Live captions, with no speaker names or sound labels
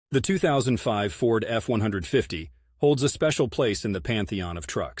The 2005 Ford F-150 holds a special place in the pantheon of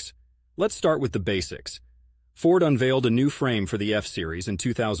trucks. Let's start with the basics. Ford unveiled a new frame for the F-Series in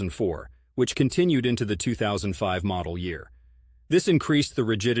 2004, which continued into the 2005 model year. This increased the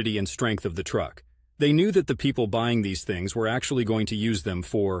rigidity and strength of the truck. They knew that the people buying these things were actually going to use them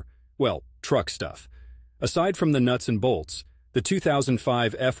for, well, truck stuff. Aside from the nuts and bolts, the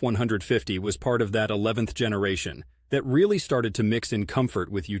 2005 F-150 was part of that 11th generation that really started to mix in comfort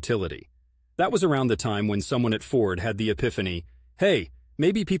with utility. That was around the time when someone at Ford had the epiphany, hey,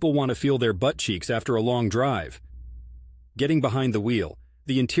 maybe people want to feel their butt cheeks after a long drive. Getting behind the wheel,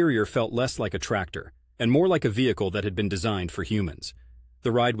 the interior felt less like a tractor and more like a vehicle that had been designed for humans.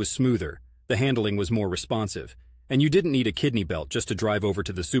 The ride was smoother, the handling was more responsive, and you didn't need a kidney belt just to drive over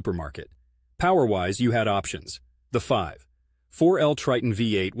to the supermarket. Power-wise, you had options. The 4L Triton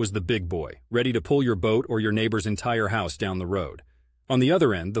V8 was the big boy, ready to pull your boat or your neighbor's entire house down the road. On the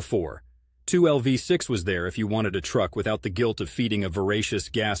other end, the 2L V6 was there if you wanted a truck without the guilt of feeding a voracious,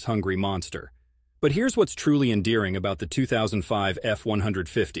 gas-hungry monster. But here's what's truly endearing about the 2005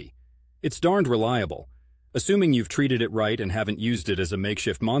 F-150. It's darned reliable. Assuming you've treated it right and haven't used it as a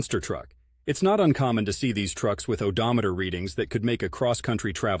makeshift monster truck, it's not uncommon to see these trucks with odometer readings that could make a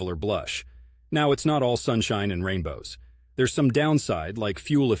cross-country traveler blush. Now, it's not all sunshine and rainbows. There's some downside, like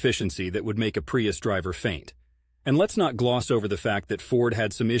fuel efficiency, that would make a Prius driver faint. And let's not gloss over the fact that Ford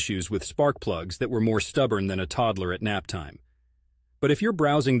had some issues with spark plugs that were more stubborn than a toddler at nap time. But if you're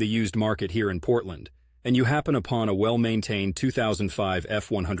browsing the used market here in Portland, and you happen upon a well-maintained 2005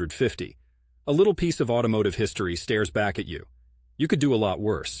 F-150, a little piece of automotive history stares back at you. You could do a lot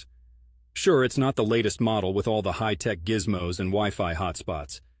worse. Sure, it's not the latest model with all the high-tech gizmos and Wi-Fi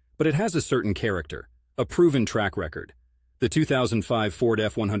hotspots, but it has a certain character, a proven track record. The 2005 Ford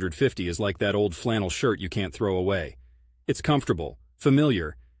F-150 is like that old flannel shirt you can't throw away. It's comfortable,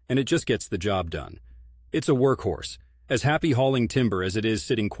 familiar, and it just gets the job done. It's a workhorse, as happy hauling timber as it is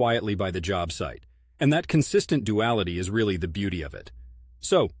sitting quietly by the job site, and that consistent duality is really the beauty of it.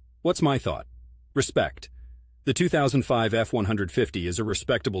 So, what's my thought? Respect. The 2005 F-150 is a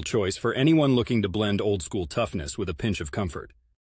respectable choice for anyone looking to blend old-school toughness with a pinch of comfort.